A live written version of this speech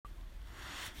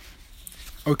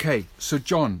Okay, so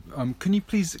John, can you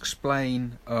please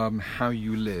explain how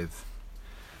you live?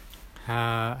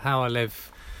 How I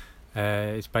live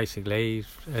is basically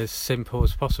as simple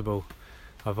as possible.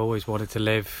 I've always wanted to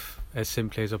live as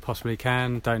simply as I possibly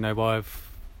can. Don't know why I've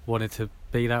wanted to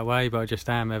be that way, but I just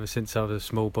am ever since I was a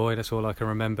small boy. That's all I can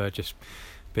remember, just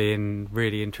being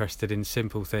really interested in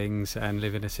simple things and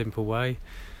living a simple way.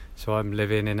 So I'm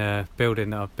living in a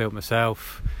building that I've built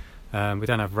myself. We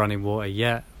don't have running water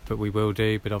yet, but we will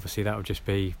do. But obviously that will just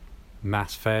be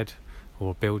mass fed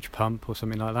or bilge pump or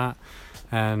something like that.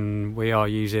 And we are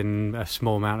using a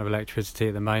small amount of electricity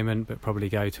at the moment, but probably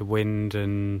go to wind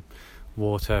and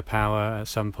water power at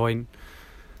some point.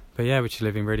 But yeah, we're just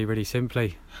living really, really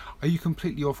simply. Are you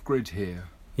completely off grid here?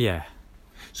 Yeah.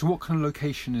 So what kind of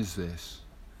location is this?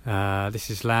 This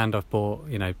is land I've bought,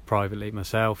 privately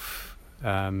myself.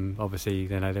 Obviously,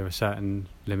 there are certain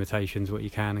limitations what you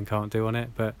can and can't do on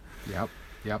it, but Yep.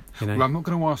 You know. Well, I'm not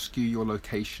going to ask you your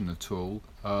location at all,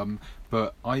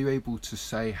 but are you able to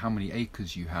say how many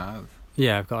acres you have?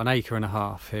 yeah, I've got an acre and a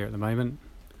half here at the moment.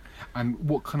 And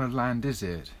what kind of land is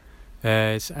it?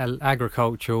 It's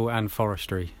agricultural and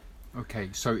forestry. Okay,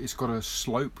 so it's got a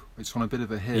slope, it's on a bit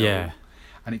of a hill, Yeah,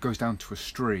 and it goes down to a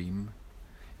stream.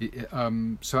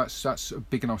 So that's a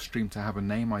big enough stream to have a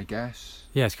name, I guess.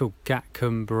 yeah, it's called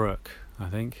Gatcombe Brook, I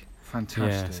think.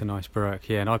 Fantastic. Yeah, it's a nice brook.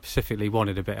 Yeah, and I specifically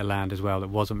wanted a bit of land as well that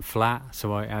wasn't flat,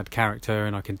 so I had character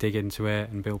and I can dig into it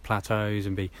and build plateaus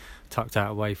and be tucked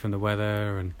out away from the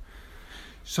weather. And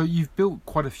So you've built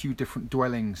quite a few different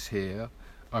dwellings here.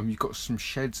 You've got some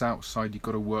sheds outside, you've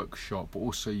got a workshop, but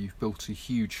also you've built a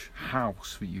huge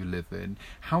house that you live in.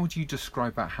 How would you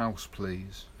describe that house,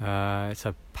 please? it's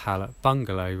a pallet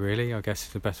bungalow, really, I guess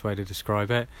is the best way to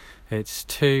describe it. It's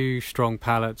 2 strong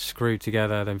pallets screwed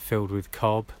together, then filled with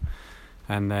cob,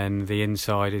 and then the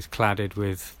inside is cladded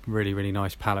with really, really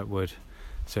nice pallet wood,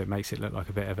 so it makes it look like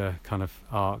a bit of a kind of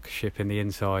ark ship in the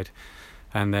inside.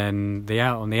 And then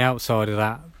on the outside of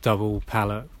that double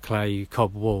pallet clay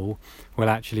cob wall will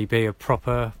actually be a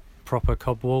proper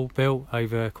cob wall built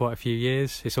over quite a few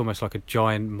years. It's almost like a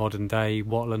giant modern day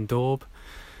wattle and daub.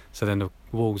 So then the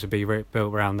walls would be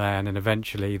built around there, and then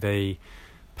eventually the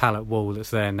pallet wall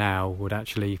that's there now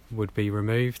would be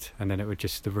removed, and then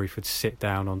the roof would sit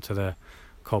down onto the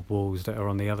cob walls that are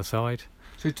on the other side.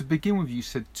 So to begin with, you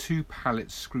said 2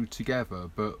 pallets screwed together,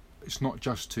 but it's not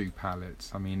just 2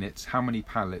 pallets. I mean, it's how many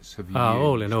pallets have you used?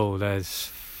 All in all,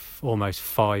 there's almost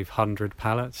 500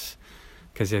 pallets,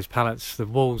 because there's pallets. The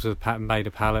walls are made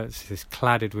of pallets. It's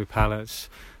cladded with pallets.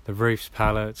 The roof's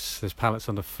pallets. There's pallets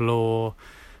on the floor,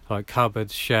 like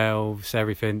cupboards, shelves,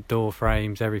 everything, door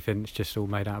frames, everything. It's just all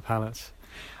made out of pallets.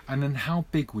 And then how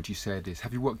big would you say it is?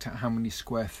 Have you worked out how many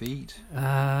square feet?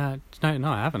 No,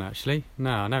 I haven't actually.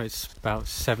 No, I know it's about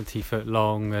 70 foot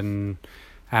long and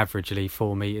averagely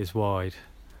 4 metres wide.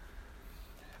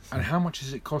 And how much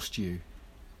does it cost you?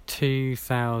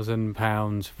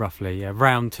 £2,000 roughly, yeah,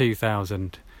 around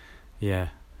 2,000, yeah.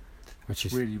 Which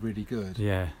is really, really good.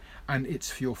 Yeah. And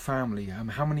it's for your family.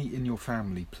 How many in your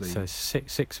family, please? So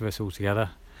six of us all together.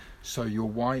 So your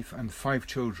wife and 5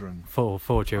 children. Four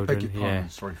children. I beg your pardon. Yeah.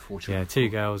 Sorry, 4 children. Yeah, 2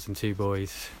 girls and 2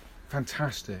 boys.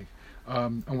 Fantastic.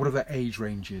 And what are their age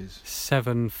ranges?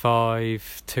 7,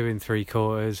 5, 2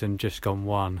 3/4, and just gone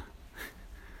 1.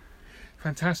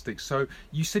 Fantastic. So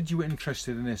you said you were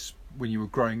interested in this when you were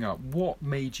growing up. What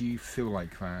made you feel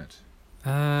like that?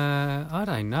 I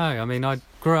don't know. I mean, I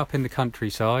grew up in the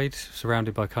countryside,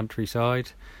 surrounded by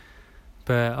countryside,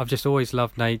 but I've just always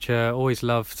loved nature, always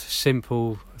loved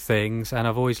simple things, and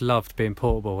I've always loved being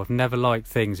portable. I've never liked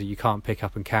things that you can't pick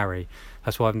up and carry.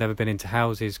 That's why I've never been into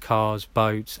houses, cars,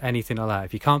 boats, anything like that.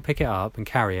 If you can't pick it up and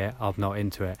carry it, I'm not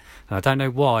into it. And I don't know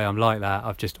why I'm like that.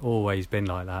 I've just always been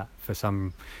like that for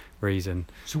some reason.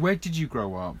 So where did you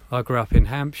grow up? I grew up in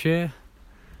Hampshire,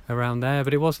 around there,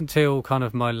 but it wasn't till kind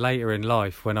of my later in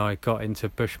life when I got into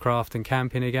bushcraft and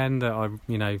camping again that I,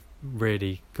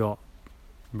 really got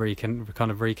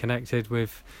reconnected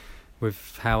with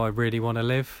how I really want to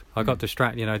live. I got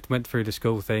distracted, went through the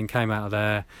school thing, came out of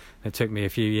there. It took me a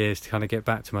few years to kind of get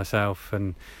back to myself,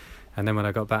 and then when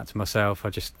I got back to myself, I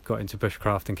just got into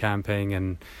bushcraft and camping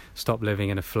and stopped living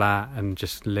in a flat and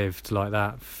just lived like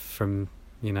that from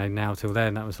now till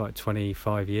then. That was like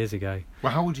 25 years ago.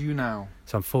 Well, how old are you now?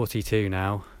 So I'm 42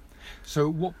 now. So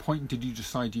at what point did you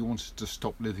decide you wanted to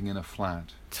stop living in a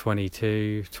flat?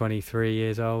 22, 23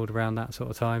 years old, around that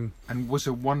sort of time. And was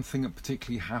there one thing that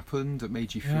particularly happened that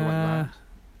made you feel like that?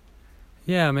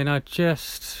 Yeah, I mean, I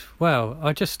just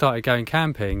started going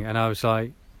camping, and I was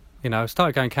like, I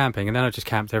started going camping, and then I just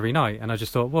camped every night, and I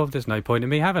just thought, well, there's no point in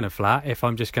me having a flat if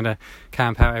I'm just going to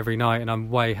camp out every night and I'm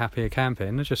way happier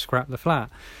camping. I just scrapped the flat.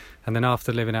 And then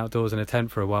after living outdoors in a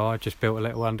tent for a while, I just built a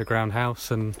little underground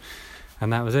house, and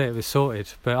that was it. It was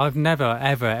sorted. But I've never,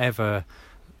 ever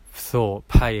thought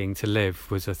paying to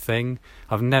live was a thing.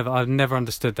 I've never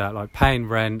understood that. Like, paying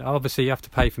rent, obviously you have to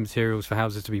pay for materials for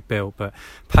houses to be built, but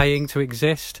paying to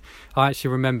exist, I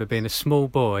actually remember being a small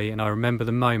boy, and I remember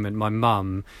the moment my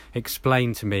mum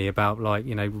explained to me about, like,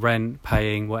 rent,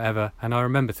 paying, whatever, and I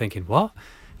remember thinking, what?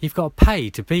 You've got to pay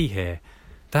to be here?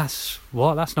 That's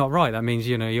not right. That means,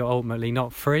 you're ultimately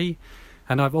not free.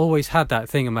 And I've always had that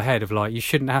thing in my head of, like, you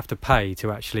shouldn't have to pay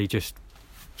to actually just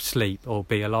sleep or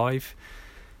be alive.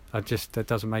 That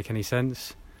doesn't make any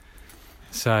sense.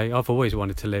 So I've always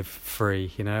wanted to live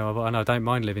free, and I don't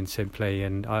mind living simply,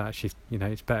 and I actually,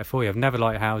 it's better for you. I've never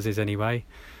liked houses anyway.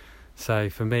 So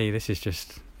for me, it's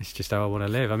just how I want to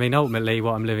live. I mean, ultimately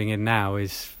what I'm living in now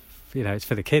is, it's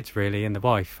for the kids really, and the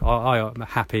wife. I'm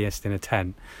happiest in a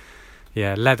tent.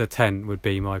 Yeah, leather tent would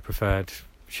be my preferred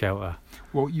shelter.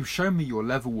 Well, you've shown me your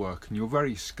leather work, and you're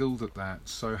very skilled at that.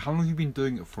 So how long have you been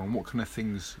doing it for, and what kind of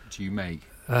things do you make?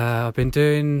 I've been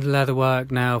doing leather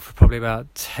work now for probably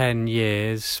about 10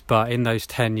 years, but in those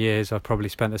 10 years I've probably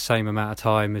spent the same amount of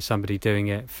time as somebody doing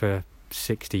it for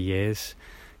 60 years,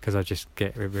 because I just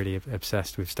get really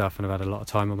obsessed with stuff, and I've had a lot of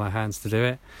time on my hands to do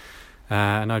it.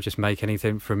 And I just make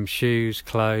anything from shoes,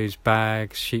 clothes,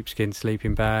 bags, sheepskin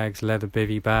sleeping bags, leather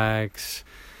bivvy bags,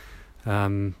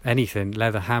 anything,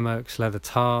 leather hammocks, leather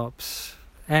tarps,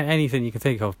 anything you can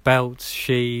think of, belts,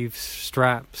 sheaves,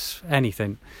 straps,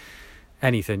 anything.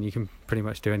 You can pretty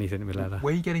much do anything with leather.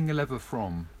 Where are you getting the leather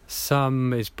from?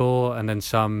 Some is bought, and then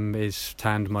some is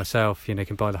tanned myself. You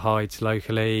can buy the hides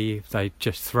locally. They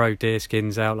just throw deer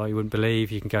skins out like you wouldn't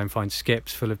believe. You can go and find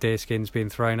skips full of deer skins being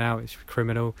thrown out. It's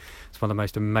criminal. It's one of the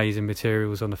most amazing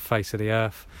materials on the face of the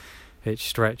earth. It's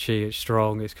stretchy, it's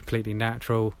strong, it's completely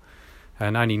natural.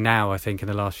 And only now, I think, in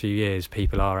the last few years,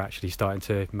 people are actually starting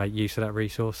to make use of that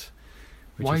resource.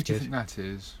 Why do you think that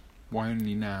is? Why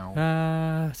only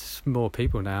now? It's more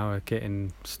people now are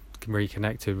getting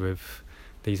reconnected with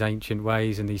these ancient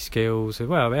ways and these skills.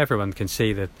 Well, everyone can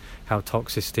see how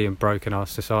toxicity and broken our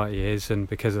society is, and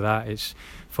because of that, it's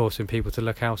forcing people to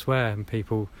look elsewhere, and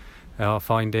people are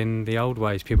finding the old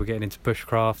ways. People getting into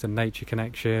bushcraft and nature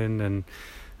connection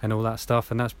and all that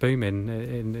stuff, and that's booming.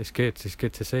 And it's good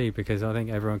to see, because I think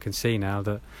everyone can see now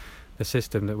that the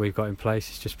system that we've got in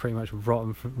place is just pretty much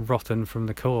rotten from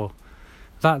the core.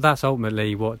 That's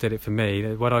ultimately what did it for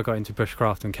me. When I got into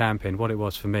bushcraft and camping, what it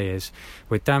was for me is,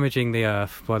 we're damaging the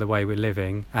earth by the way we're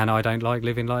living, and I don't like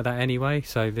living like that anyway.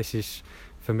 So this is,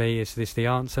 for me, is this the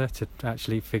answer to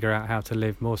actually figure out how to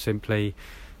live more simply,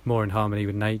 more in harmony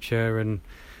with nature. And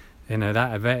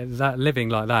that living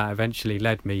like that eventually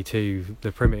led me to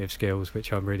the primitive skills,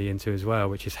 which I'm really into as well,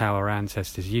 which is how our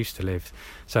ancestors used to live.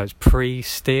 So it's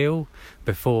pre-steel,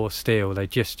 before steel. They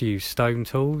just used stone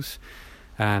tools.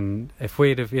 And if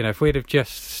we'd have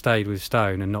just stayed with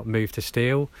stone and not moved to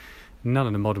steel, none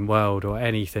of the modern world or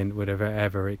anything would have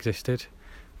ever existed,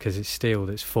 because it's steel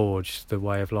that's forged the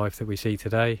way of life that we see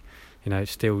today.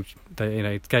 It's steel.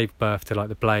 It gave birth to, like,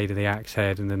 the blade and the axe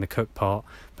head, and then the cook pot.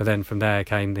 But then from there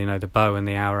came, the bow and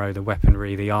the arrow, the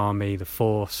weaponry, the army, the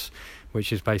force, which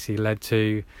has basically led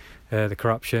to the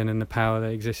corruption and the power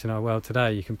that exists in our world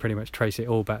today. You can pretty much trace it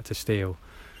all back to steel.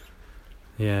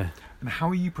 Yeah. And how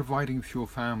are you providing for your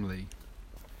family?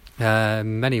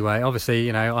 Anyway, obviously,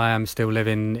 I am still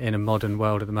living in a modern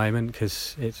world at the moment,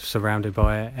 because it's surrounded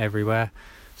by it everywhere.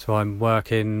 So I'm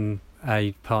working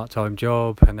a part-time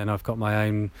job, and then I've got my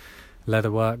own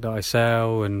leather work that I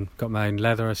sell, and got my own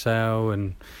leather I sell,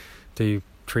 and do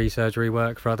tree surgery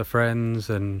work for other friends,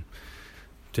 and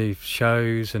do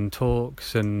shows and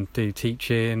talks, and do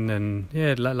teaching,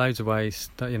 and loads of ways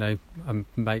that, I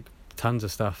make tons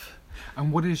of stuff.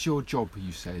 And what is your job?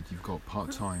 You said you've got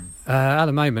part-time. At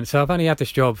the moment, so I've only had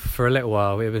this job for a little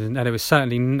while. It was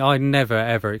certainly, I never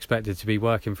ever expected to be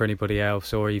working for anybody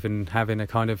else, or even having a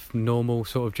kind of normal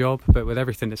sort of job. But with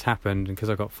everything that's happened, and because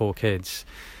I've got 4 kids,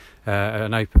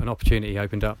 an opportunity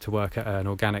opened up to work at an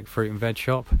organic fruit and veg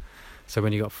shop. So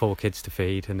when you've got 4 kids to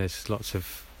feed, and there's lots of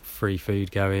free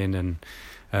food going, and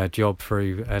a job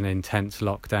through an intense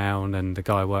lockdown, and the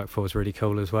guy I work for was really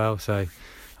cool as well. So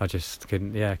I just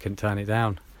couldn't turn it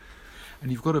down.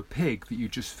 And you've got a pig that you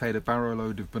just fed a barrow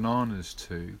load of bananas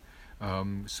to,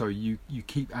 so you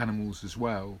keep animals as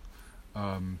well,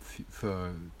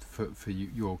 for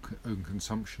your own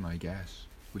consumption, I guess,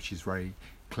 which is very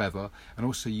clever. And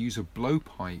also use a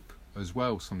blowpipe Mm. as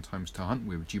well sometimes to hunt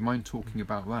with. Do you mind talking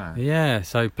about that? Yeah,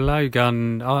 so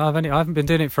blowgun. I haven't been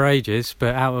doing it for ages,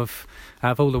 but out of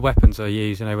all the weapons I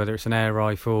use, whether it's an air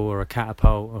rifle or a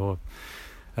catapult or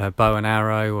a bow and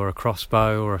arrow or a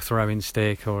crossbow or a throwing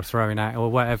stick or a throwing axe or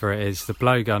whatever it is, the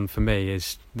blowgun for me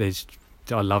is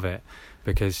I love it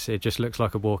because it just looks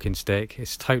like a walking stick.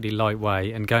 It's totally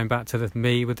lightweight, and going back to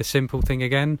me with the simple thing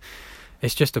again,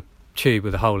 it's just a tube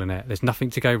with a hole in it. There's nothing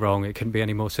to go wrong. It couldn't be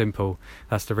any more simple.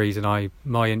 That's the reason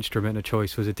my instrument of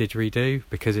choice was a didgeridoo,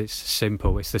 because it's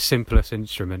simple. It's the simplest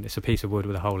instrument. It's a piece of wood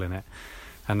with a hole in it,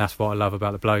 and that's what I love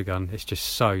about the blowgun. It's just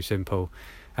so simple,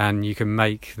 and you can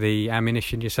make the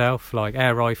ammunition yourself. Like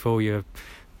air rifle, you've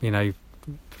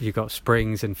got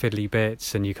springs and fiddly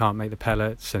bits, and you can't make the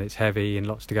pellets, and it's heavy and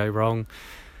lots to go wrong.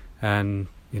 And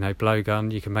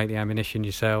blowgun, you can make the ammunition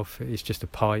yourself. It's just a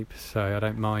pipe, so I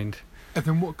don't mind. And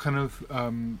then what kind of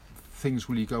things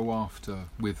will you go after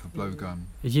with a blowgun?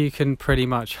 You can pretty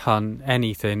much hunt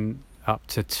anything up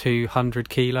to 200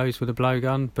 kilos with a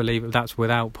blowgun. Believe it, that's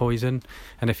without poison.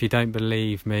 And if you don't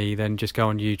believe me, then just go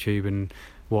on YouTube and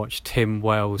watch Tim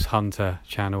Wells Hunter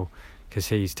channel, because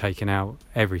he's taken out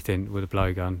everything with a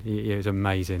blowgun. It was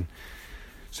amazing.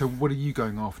 So what are you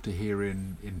going after here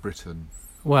in Britain?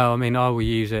 Well, I will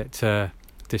use it to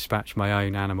dispatch my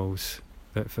own animals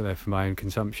for my own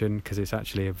consumption, because it's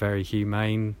actually a very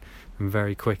humane and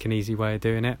very quick and easy way of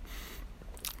doing it.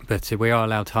 But we are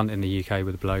allowed to hunt in the UK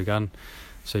with a blowgun,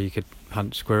 so you could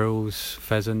hunt squirrels,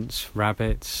 pheasants,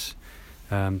 rabbits,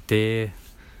 deer.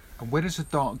 And where does a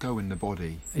dart go in the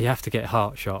body? You have to get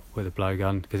heart shot with a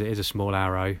blowgun, because it is a small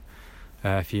arrow.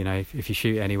 If you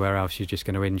shoot anywhere else, you're just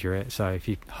going to injure it. So if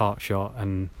you heart shot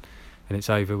and it's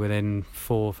over within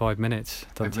 4 or 5 minutes.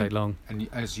 It doesn't take long. And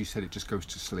as you said, it just goes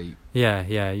to sleep.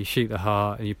 Yeah. You shoot the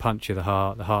heart and you puncture the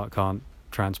heart. The heart can't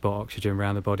transport oxygen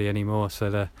around the body anymore, so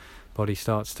the body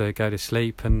starts to go to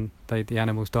sleep, and the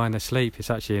animals die in their sleep. It's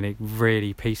actually a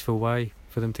really peaceful way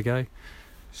for them to go.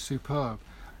 Superb.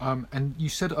 And you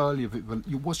said earlier,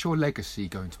 what's your legacy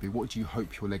going to be? What do you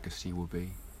hope your legacy will be?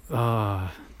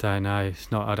 Don't know.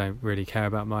 It's not. I don't really care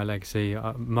about my legacy.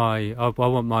 I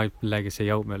want my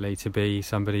legacy ultimately to be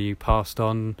somebody who passed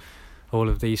on all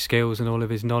of these skills and all of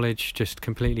his knowledge just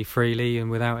completely freely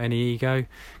and without any ego.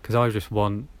 Because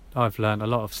I've learned a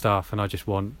lot of stuff, and I just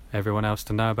want everyone else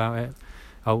to know about it.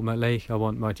 Ultimately, I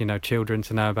want my children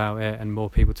to know about it and more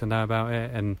people to know about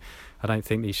it. And I don't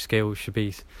think these skills should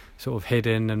be sort of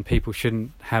hidden, and people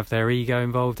shouldn't have their ego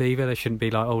involved either. They shouldn't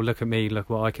be like, oh, look at me, look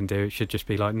what I can do. It should just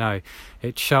be like, no,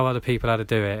 show other people how to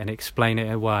do it and explain it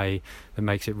in a way that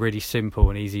makes it really simple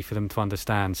and easy for them to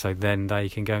understand, so then they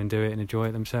can go and do it and enjoy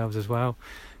it themselves as well.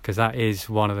 Because that is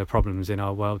one of the problems in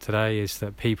our world today, is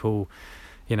that people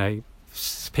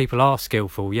are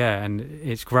skillful, and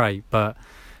it's great, but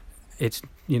it's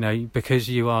because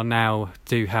you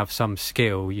do have some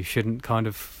skill, you shouldn't kind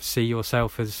of see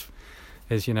yourself as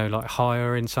like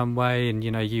higher in some way, and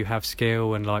you have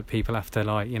skill, and like people have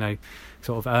to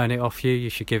sort of earn it off you. You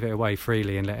should give it away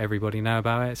freely and let everybody know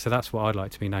about it. So that's what I'd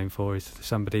like to be known for, is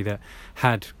somebody that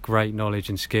had great knowledge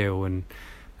and skill,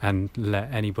 and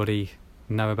let anybody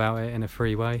know about it in a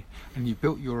free way. And you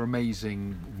built your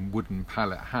amazing wooden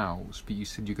pallet house, but you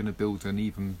said you're going to build an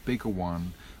even bigger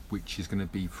one, which is going to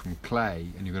be from clay,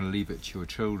 and you're going to leave it to your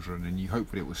children, and you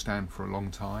hope that it will stand for a long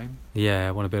time. Yeah,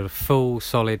 I want to build a full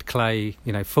solid clay,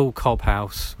 full cob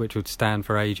house, which would stand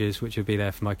for ages, which would be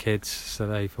there for my kids, so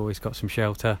they've always got some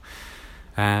shelter.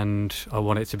 And I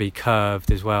want it to be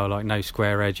curved as well, like no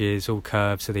square edges, all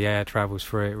curved, so the air travels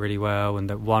through it really well, and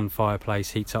that one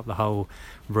fireplace heats up the whole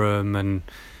room. And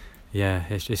yeah,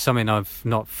 it's something I've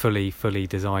not fully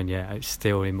designed yet. It's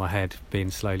still in my head,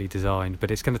 being slowly designed,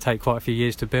 but it's going to take quite a few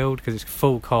years to build, because it's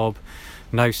full cob,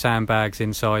 no sandbags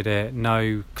inside it,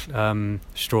 no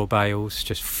straw bales,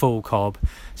 just full cob.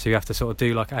 So you have to sort of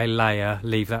do like a layer,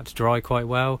 leave that to dry quite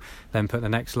well, then put the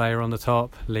next layer on the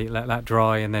top, let that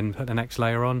dry, and then put the next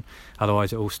layer on.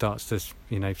 Otherwise it all starts to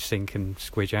sink and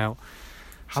squidge out.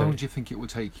 How long do you think it will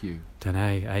take you? Don't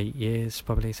know, 8 years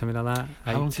probably, something like that.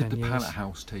 How long did the years. pallet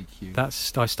house take you? I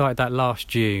started that last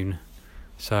June,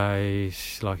 so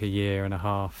it's like a year and a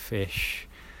half-ish.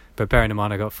 But bearing in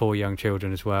mind I got 4 young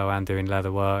children as well, and doing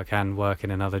leather work and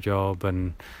working another job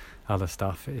and other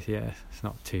stuff. It's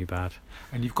not too bad.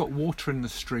 And you've got water in the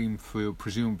stream for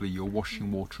presumably your washing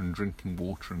water and drinking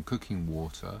water and cooking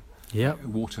water. Yep.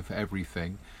 Water for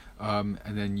everything. And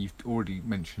then you've already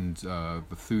mentioned the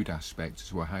food aspect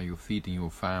as well, how you're feeding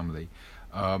your family.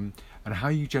 And how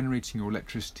are you generating your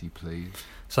electricity, please?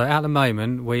 So at the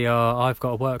moment I've got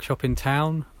a workshop in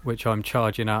town, which I'm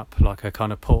charging up like a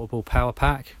kind of portable power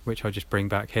pack, which I just bring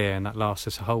back here, and that lasts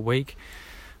us a whole week.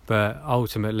 but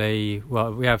ultimately,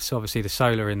 well, we have obviously the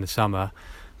solar in the summer,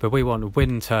 but we want a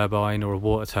wind turbine or a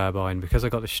water turbine. Because I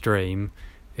got the stream,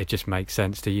 it just makes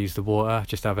sense to use the water,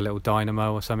 just have a little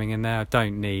dynamo or something in there. I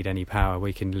don't need any power.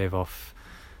 We can live off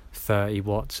 30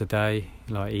 watts a day,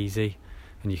 like easy,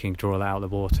 and you can draw that out of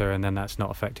the water, and then that's not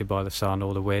affected by the sun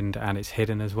or the wind, and it's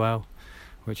hidden as well,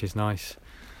 which is nice.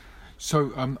 So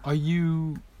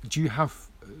do you have,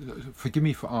 forgive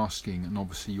me for asking, and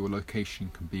obviously your location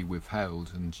can be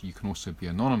withheld and you can also be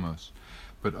anonymous,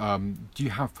 but do you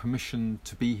have permission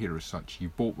to be here as such? You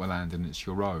bought the land and it's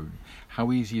your own.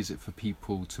 How easy is it for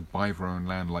people to buy their own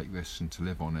land like this and to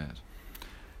live on it?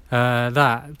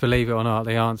 That, believe it or not,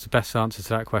 the best answer to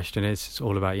that question is it's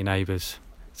all about your neighbours.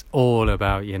 It's all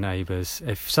about your neighbours.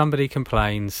 If somebody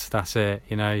complains, that's it.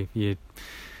 You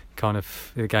kind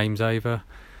of, the game's over.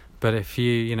 But if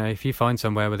you find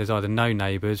somewhere where there's either no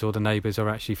neighbours or the neighbours are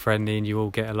actually friendly and you all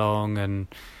get along and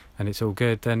it's all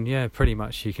good, then yeah, pretty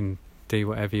much you can do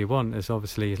whatever you want. As long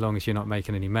as you're not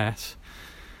making any mess.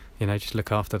 Just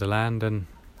look after the land and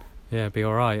yeah, be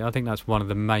all right. I think that's one of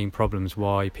the main problems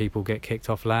why people get kicked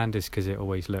off land, is because it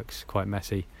always looks quite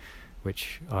messy,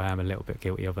 which I am a little bit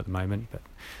guilty of at the moment, but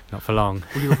not for long.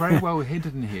 Well, you're very well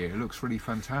hidden here. It looks really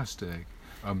fantastic.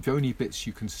 The only bits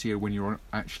you can see are when you're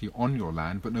actually on your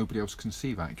land, but nobody else can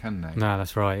see that, can they? No,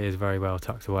 that's right. It is very well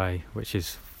tucked away, which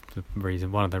is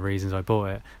one of the reasons I bought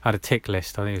it. I had a tick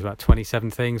list. I think it was about 27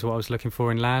 things what I was looking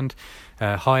for in land.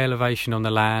 High elevation on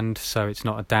the land, so it's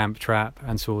not a damp trap,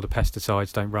 and so all the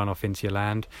pesticides don't run off into your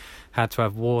land. Had to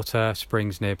have water,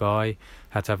 springs nearby.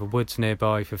 Had to have a woods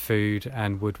nearby for food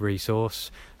and wood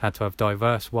resource. Had to have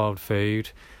diverse wild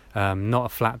food. Not a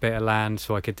flat bit of land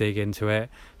so I could dig into it.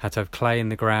 Had to have clay in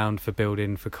the ground for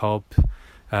building for cob.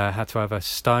 Had to have a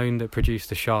stone that produced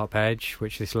a sharp edge,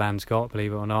 which this land's got,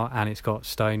 believe it or not, and it's got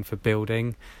stone for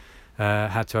building.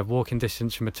 Had to have walking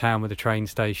distance from a town with a train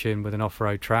station with an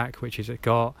off-road track, which it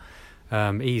got.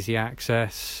 Easy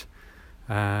access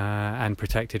and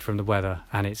protected from the weather,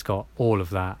 and it's got all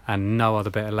of that. And no other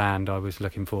bit of land I was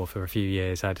looking for a few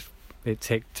years it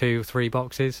ticked 2-3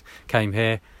 boxes. Came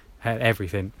here, had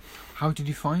everything. How did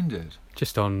you find it?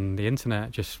 Just on the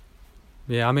internet.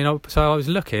 Yeah, I mean, so I was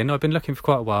looking. I've been looking for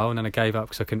quite a while, and then I gave up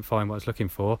because I couldn't find what I was looking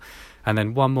for. And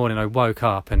then one morning I woke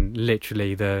up, and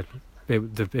literally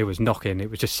it was knocking.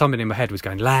 It was just something in my head was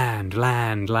going, land,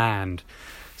 land, land.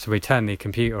 So we turned the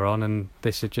computer on, and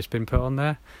this had just been put on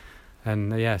there.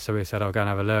 And yeah, so we said, I'll go and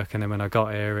have a look. And then when I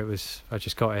got here, I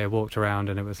just got here, walked around,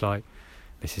 and it was like,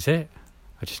 this is it.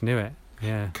 I just knew it.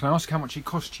 Yeah. Can I ask how much it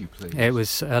cost you, please? It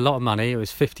was a lot of money. It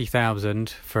was 50,000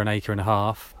 for an acre and a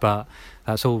half, but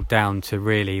that's all down to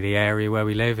really the area where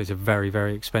we live. It's a very,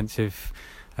 very expensive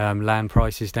land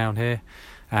prices down here.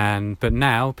 But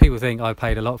now people think I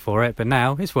paid a lot for it, but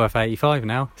now it's worth 85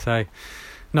 now. So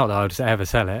not that I would ever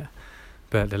sell it,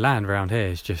 but the land around here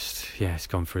is just, it's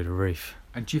gone through the roof.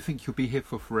 And do you think you'll be here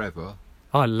for forever?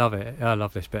 I love it. I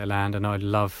love this bit of land, and I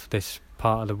love this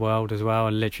part of the world as well.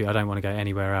 And literally, I don't want to go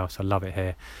anywhere else. I love it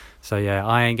here. So yeah,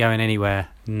 I ain't going anywhere,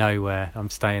 nowhere. I'm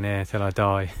staying here till I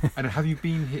die. And have you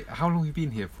been here? How long have you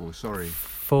been here for? Sorry.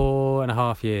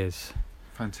 4.5 years.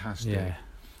 Fantastic.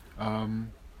 Yeah.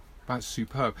 That's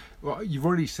superb. Well, you've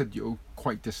already said you're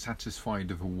quite dissatisfied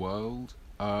with the world.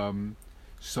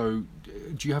 So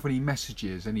do you have any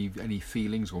messages, any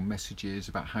feelings or messages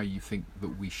about how you think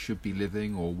that we should be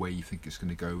living, or where you think it's going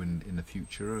to go in the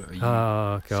future? Are you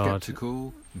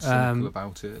sceptical and cynical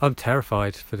about it? I'm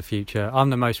terrified for the future. I'm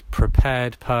the most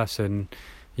prepared person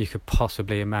you could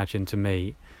possibly imagine to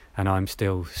meet, and I'm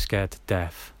still scared to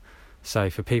death.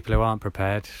 So for people who aren't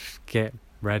prepared, get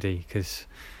ready, because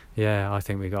I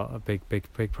think we got a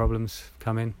big problems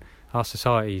coming. Our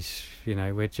societies,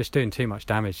 we're just doing too much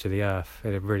damage to the earth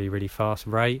at a really, really fast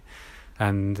rate,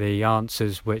 and the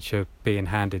answers which are being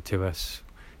handed to us,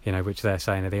 which they're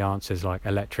saying are the answers, like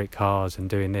electric cars and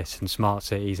doing this and smart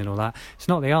cities and all that, it's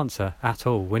not the answer at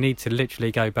all. We need to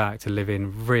literally go back to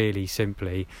living really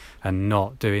simply and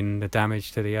not doing the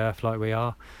damage to the earth like we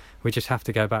are. We just have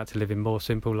to go back to living more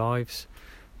simple lives,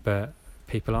 but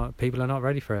people are not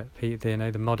ready for it.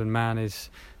 The modern man is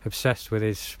obsessed with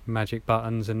his magic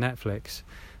buttons and Netflix,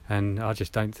 and I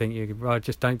just don't think you're going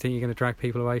to drag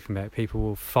people away from it. People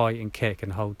will fight and kick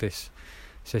and hold this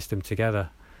system together,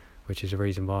 which is the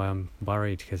reason why I'm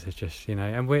worried, because it's just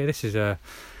and it's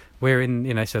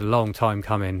a long time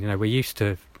coming. We used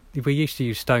to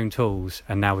use stone tools,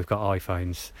 and now we've got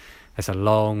iPhones. It's a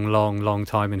long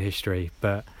time in history,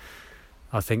 but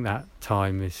I think that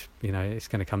time is, it's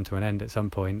going to come to an end at some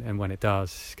point, and when it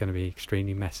does, it's going to be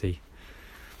extremely messy,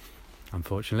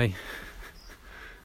 unfortunately.